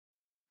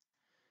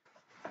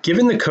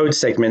Given the code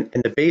segment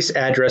and the base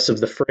address of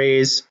the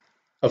phrase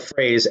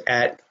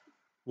at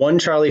 1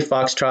 Charlie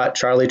Foxtrot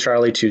Charlie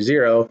Charlie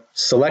 20,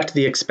 select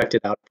the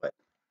expected output.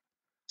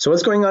 So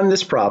what's going on in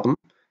this problem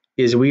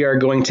is we are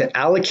going to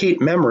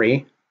allocate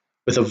memory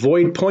with a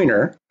void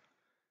pointer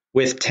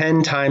with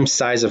 10 times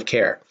size of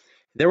char.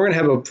 Then we're going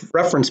to have a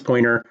reference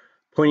pointer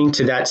pointing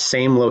to that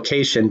same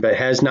location but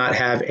has not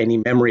have any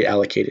memory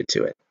allocated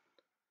to it.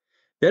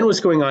 Then what's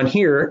going on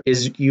here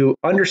is you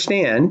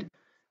understand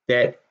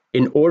that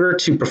in order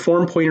to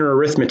perform pointer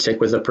arithmetic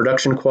with the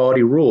production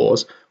quality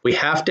rules, we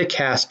have to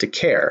cast to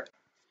char.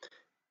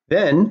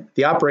 Then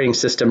the operating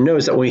system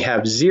knows that when we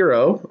have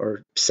 0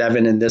 or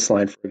 7 in this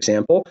line, for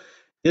example,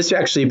 this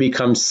actually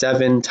becomes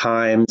 7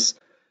 times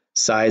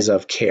size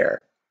of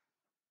char.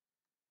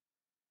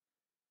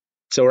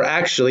 So we're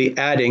actually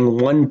adding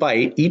 1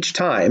 byte each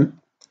time,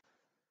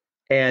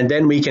 and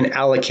then we can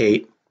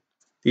allocate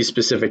these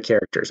specific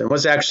characters. And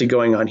what's actually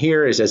going on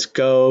here is as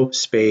go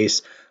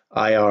space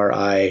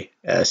IRISH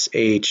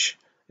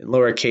in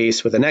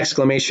lowercase with an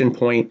exclamation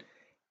point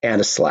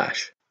and a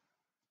slash.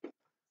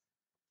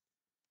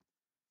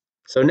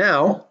 So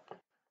now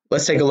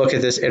let's take a look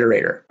at this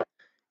iterator.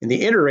 In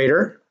the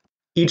iterator,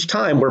 each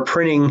time we're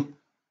printing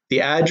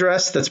the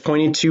address that's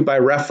pointed to by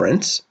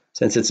reference,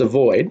 since it's a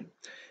void.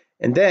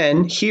 And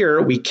then here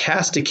we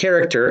cast a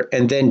character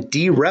and then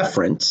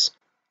dereference,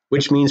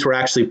 which means we're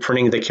actually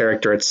printing the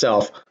character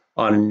itself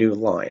on a new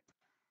line.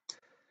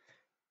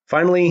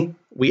 Finally,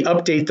 we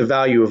update the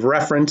value of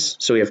reference.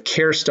 So we have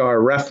char star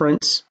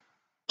reference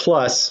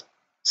plus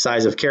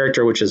size of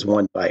character, which is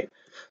 1 byte.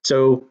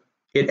 So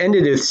it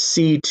ended with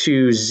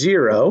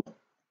C20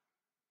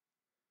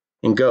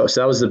 in Go.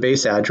 So that was the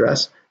base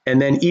address.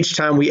 And then each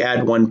time we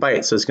add 1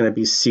 byte. So it's going to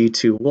be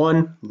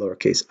C21,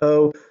 lowercase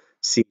o,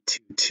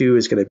 C22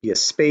 is going to be a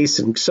space,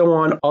 and so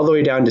on, all the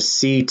way down to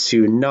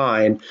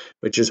C29,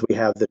 which is we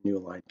have the new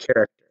line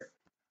character.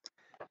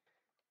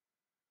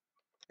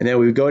 And then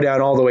we go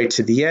down all the way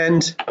to the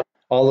end.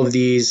 All of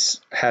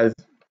these have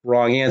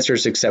wrong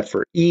answers except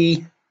for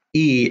E.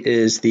 E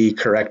is the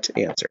correct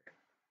answer.